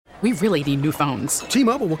We really need new phones.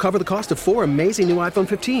 T-Mobile will cover the cost of 4 amazing new iPhone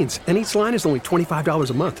 15s, and each line is only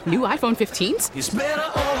 $25 a month. New iPhone 15s? It's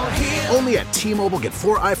better over here. Only at T-Mobile, get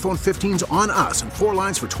 4 iPhone 15s on us and 4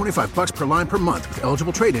 lines for $25 per line per month with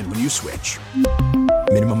eligible trade-in when you switch.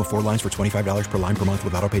 Minimum of 4 lines for $25 per line per month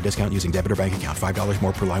with autopay discount using debit or bank account. $5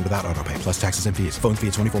 more per line without autopay, plus taxes and fees. Phone fee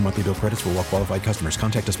at 24 monthly bill credits for well-qualified customers.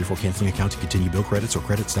 Contact us before canceling account to continue bill credits or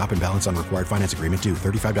credit stop and balance on required finance agreement due.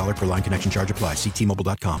 $35 per line connection charge applies. See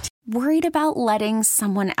T-Mobile.com. Worried about letting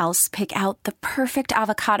someone else pick out the perfect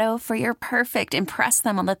avocado for your perfect impress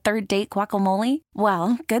them on the third date guacamole?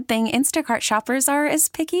 Well, good thing Instacart shoppers are as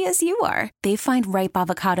picky as you are. They find ripe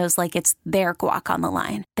avocados like it's their guac on the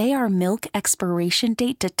line. They are milk expiration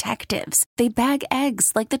date detectives. They bag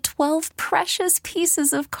eggs like the 12 precious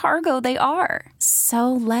pieces of cargo they are.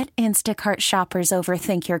 So let Instacart shoppers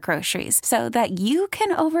overthink your groceries so that you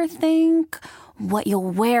can overthink what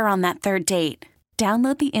you'll wear on that third date.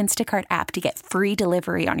 Download the Instacart app to get free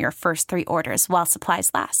delivery on your first 3 orders while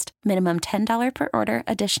supplies last. Minimum $10 per order.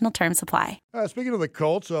 Additional terms apply. Speaking of the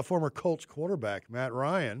Colts, former Colts quarterback Matt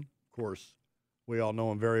Ryan, of course, we all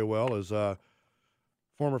know him very well as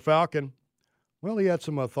former Falcon. Well, he had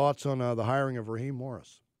some thoughts on the hiring of Raheem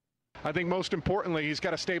Morris. I think most importantly, he's got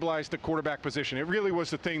to stabilize the quarterback position. It really was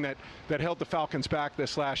the thing that held the Falcons back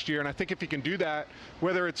this last year. And I think if he can do that,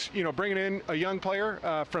 whether it's, bringing in a young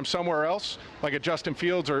player from somewhere else, like a Justin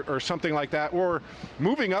Fields or something like that, or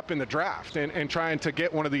moving up in the draft and trying to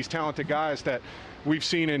get one of these talented guys that we've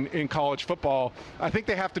seen in college football, I think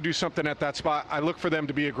they have to do something at that spot. I look for them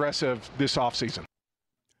to be aggressive this offseason.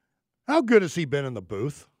 How good has he been in the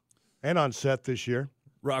booth and on set this year?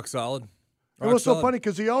 Rock solid. It was so funny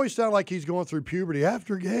because he always sounded like he's going through puberty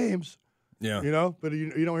after games. Yeah, but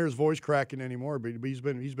you don't hear his voice cracking anymore. But he's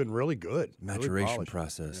been really good. Maturation really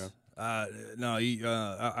process. Yeah.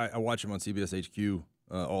 I watch him on CBS HQ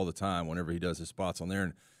all the time whenever he does his spots on there,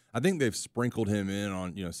 and I think they've sprinkled him in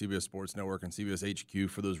on CBS Sports Network and CBS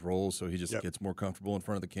HQ for those roles, so he just gets more comfortable in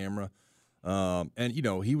front of the camera. And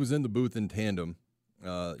he was in the booth in tandem,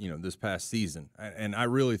 this past season, and I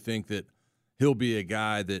really think that he'll be a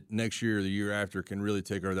guy that next year or the year after can really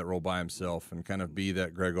take over that role by himself and kind of be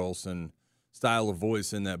that Greg Olsen style of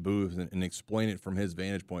voice in that booth and explain it from his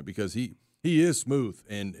vantage point, because he is smooth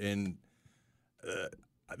and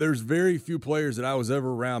there's very few players that I was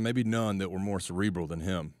ever around, maybe none, that were more cerebral than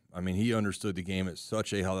him. I mean, he understood the game at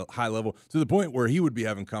such a high level to the point where he would be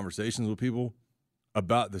having conversations with people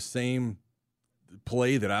about the same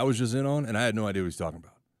play that I was just in on, and I had no idea what he was talking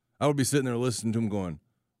about. I would be sitting there listening to him going,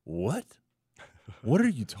 what? What are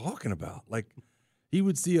you talking about? Like, he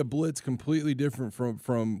would see a blitz completely different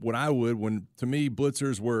from what I would, when, to me,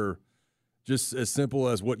 blitzers were just as simple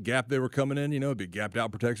as what gap they were coming in, it'd be gapped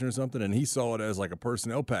out protection or something, and he saw it as like a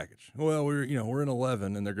personnel package. Well, we're in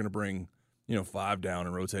 11, and they're going to bring, 5 down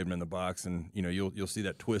and rotate them in the box, and, you'll see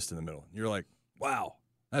that twist in the middle. You're like, wow,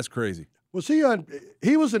 that's crazy. Was he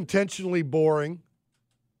was intentionally boring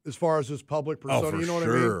as far as his public persona, for you know what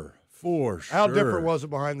sure. I mean? For sure. How different was it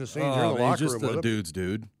behind the scenes? You're in the locker just room with him. Dude's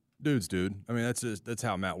dude. I mean, that's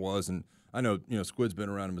how Matt was, and I know Squid's been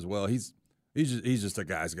around him as well. He's just a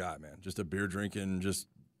guy's guy, man. Just a beer drinking, just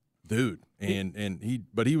dude.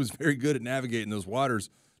 But he was very good at navigating those waters,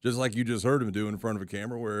 just like you just heard him do in front of a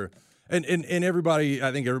camera. Where and everybody,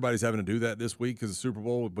 I think everybody's having to do that this week because of the Super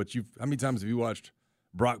Bowl. But how many times have you watched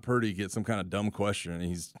Brock Purdy get some kind of dumb question and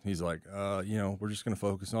he's like, we're just going to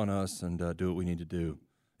focus on us and do what we need to do.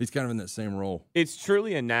 He's kind of in that same role. It's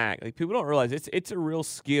truly a knack. Like, people don't realize it's a real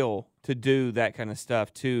skill to do that kind of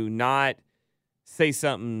stuff, to not say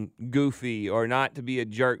something goofy or not to be a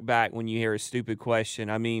jerk back when you hear a stupid question.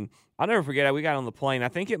 I mean, I'll never forget, we got on the plane. I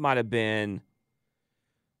think it might have been,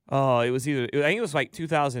 I think it was like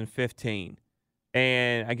 2015.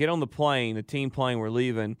 And I get on the plane, the team plane, we're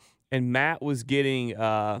leaving, and Matt was getting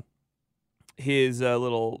his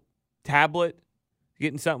little tablet,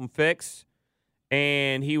 getting something fixed.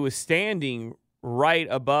 And he was standing right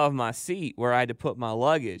above my seat where I had to put my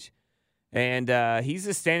luggage. And he's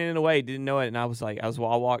just standing in the way, didn't know it. And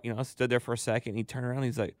I stood there for a second. And he turned around and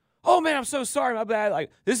he's like, oh, man, I'm so sorry. My bad.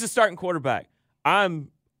 Like, this is a starting quarterback. I'm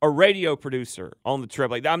a radio producer on the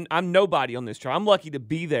trip. Like, I'm nobody on this trip. I'm lucky to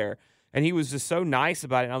be there. And he was just so nice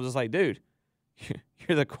about it. And I was just like, dude,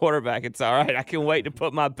 you're the quarterback. It's all right. I can wait to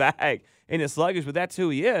put my bag in his luggage. But that's who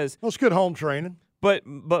he is. Well, it's good home training. But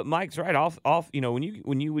Mike's right. Off. When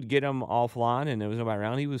you would get him offline and there was nobody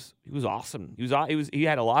around, he was awesome. He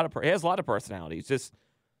has a lot of personality. It's just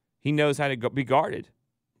he knows how to be guarded,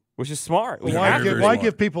 which is smart. Why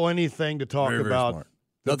give people anything to talk very, about? Very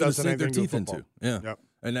nothing to sink their teeth into. Yeah. Yep.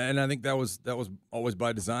 And I think that was always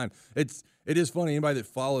by design. It is funny. Anybody that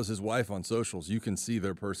follows his wife on socials, you can see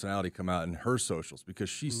their personality come out in her socials because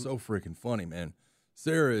she's so freaking funny, man.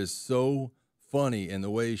 Sarah is so funny in the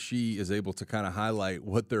way she is able to kind of highlight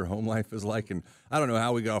what their home life is like. And I don't know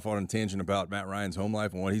how we got off on a tangent about Matt Ryan's home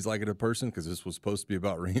life and what he's like as a person, because this was supposed to be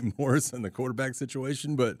about Raheem Morris and the quarterback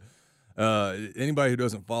situation. But anybody who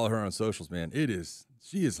doesn't follow her on socials, man,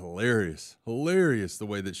 she is hilarious the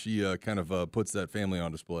way that she kind of puts that family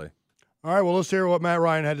on display. All right, well, let's hear what Matt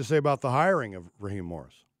Ryan had to say about the hiring of Raheem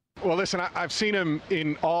Morris. Well, listen, I've seen him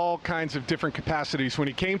in all kinds of different capacities. When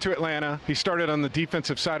he came to Atlanta, he started on the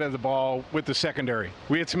defensive side of the ball with the secondary.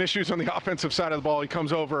 We had some issues on the offensive side of the ball. He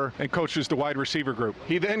comes over and coaches the wide receiver group.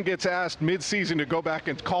 He then gets asked mid-season to go back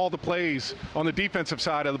and call the plays on the defensive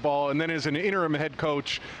side of the ball, and then is an interim head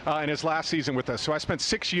coach in his last season with us. So I spent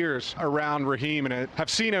 6 years around Raheem and have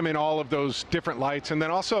seen him in all of those different lights, and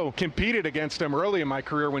then also competed against him early in my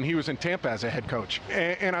career when he was in Tampa as a head coach.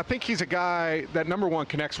 And I think he's a guy that, number one,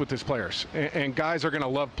 connects with his players, and guys are going to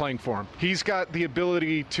love playing for him. He's got the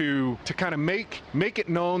ability to kind of make it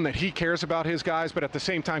known that he cares about his guys, but at the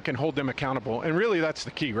same time can hold them accountable. And really, that's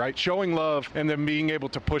the key, right? Showing love and then being able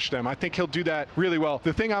to push them. I think he'll do that really well.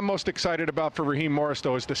 The thing I'm most excited about for Raheem Morris,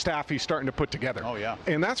 though, is the staff he's starting to put together. Oh, yeah.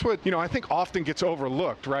 And that's what, I think often gets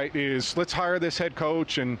overlooked, right, is let's hire this head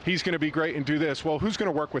coach and he's going to be great and do this. Well, who's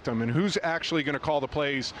going to work with him and who's actually going to call the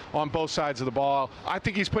plays on both sides of the ball? I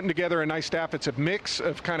think he's putting together a nice staff. It's a mix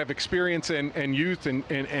of kind of experience and youth and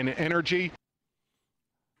energy.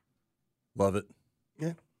 Love it.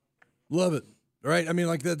 Yeah. Love it. Right? I mean,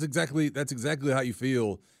 like that's exactly how you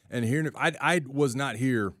feel. And hearing it, I was not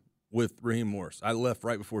here with Raheem Morris. I left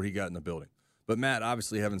right before he got in the building. But Matt,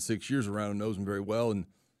 obviously having 6 years around him, knows him very well. And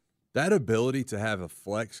that ability to have a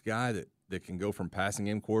flex guy that can go from passing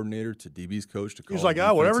game coordinator to DB's coach to he's like,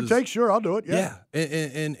 whatever it takes, sure, I'll do it. Yeah.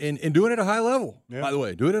 And doing it at a high level. Yeah. By the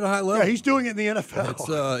way, doing it at a high level. Yeah, he's doing it in the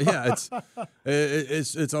NFL.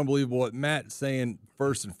 It's unbelievable what Matt's saying.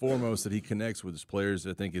 First and foremost, that he connects with his players,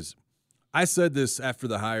 I think is. I said this after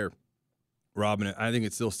the hire, Rob, and I think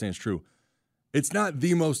it still stands true. It's not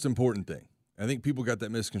the most important thing. I think people got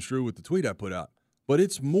that misconstrued with the tweet I put out, but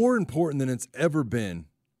it's more important than it's ever been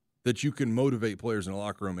that you can motivate players in the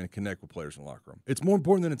locker room and connect with players in the locker room. It's more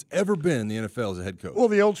important than it's ever been in the NFL as a head coach. Well,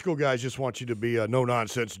 the old school guys just want you to be a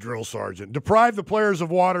no-nonsense drill sergeant. Deprive the players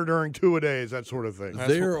of water during two-a-days, that sort of thing.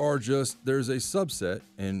 There's a subset,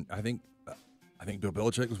 and I think Bill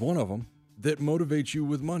Belichick was one of them, that motivates you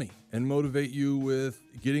with money and motivate you with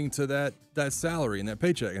getting to that salary and that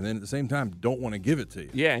paycheck, and then at the same time don't want to give it to you.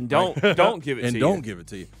 Yeah, and don't give it to you. And don't give it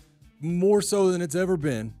to you. More so than it's ever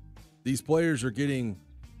been, these players are getting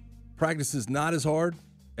practices not as hard,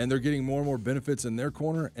 and they're getting more and more benefits in their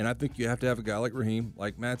corner. And I think you have to have a guy like Raheem,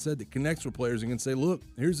 like Matt said, that connects with players and can say, look,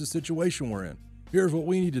 here's the situation we're in. Here's what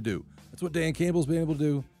we need to do. That's what Dan Campbell's been able to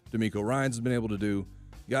do. DeMeco Ryans has been able to do.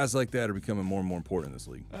 Guys like that are becoming more and more important in this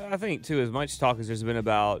league. I think, too, as much talk as there's been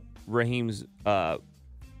about Raheem's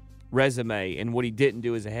resume and what he didn't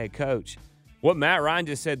do as a head coach, what Matt Ryan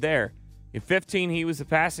just said there, in 15 he was a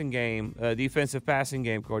defensive passing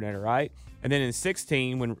game coordinator, right? And then in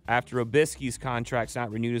 16, when after Robisky's contract's not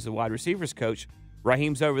renewed as a wide receivers coach,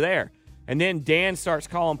 Raheem's over there. And then Dan starts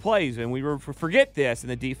calling plays, and we forget this, and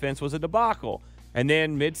the defense was a debacle. And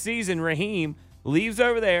then midseason, Raheem leaves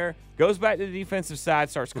over there, goes back to the defensive side,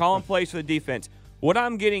 starts calling plays for the defense. What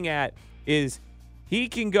I'm getting at is he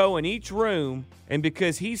can go in each room, and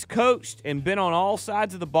because he's coached and been on all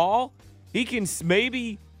sides of the ball, he can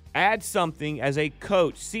maybe add something as a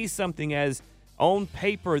coach, see something as on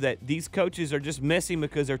paper that these coaches are just missing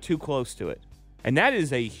because they're too close to it. And that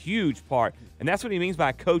is a huge part. And that's what he means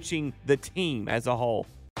by coaching the team as a whole.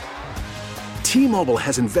 T-Mobile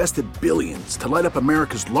has invested billions to light up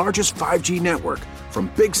America's largest 5G network,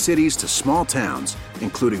 from big cities to small towns,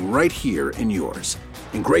 including right here in yours.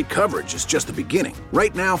 And great coverage is just the beginning.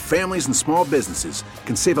 Right now, families and small businesses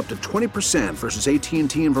can save up to 20% versus AT&T and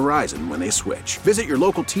Verizon when they switch. Visit your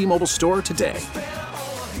local T-Mobile store today.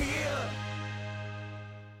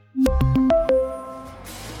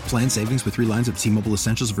 Plan savings with 3 lines of T-Mobile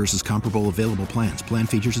Essentials versus comparable available plans. Plan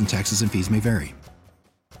features and taxes and fees may vary.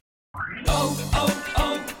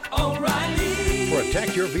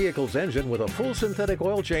 Protect your vehicle's engine with a full synthetic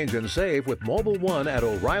oil change and save with Mobile One at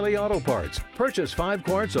O'Reilly Auto Parts. Purchase 5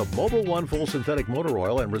 quarts of Mobile One full synthetic motor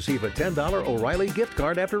oil and receive a $10 O'Reilly gift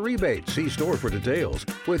card after rebate. See store for details.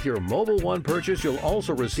 With your Mobile One purchase, you'll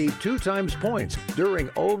also receive 2 times points during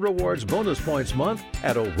O Rewards Bonus Points Month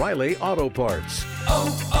at O'Reilly Auto Parts.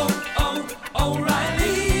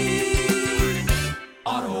 O'Reilly.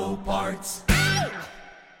 Auto Parts.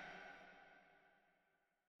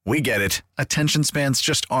 We get it. Attention spans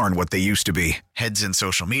just aren't what they used to be. Heads in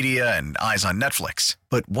social media and eyes on Netflix.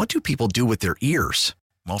 But what do people do with their ears?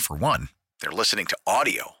 Well, for one, they're listening to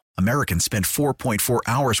audio. Americans spend 4.4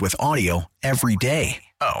 hours with audio every day.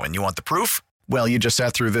 Oh, and you want the proof? Well, you just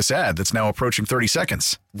sat through this ad that's now approaching 30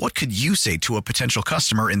 seconds. What could you say to a potential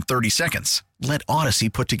customer in 30 seconds? Let Odyssey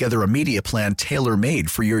put together a media plan tailor-made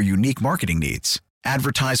for your unique marketing needs.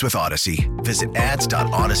 Advertise with Odyssey. Visit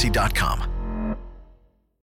ads.odyssey.com.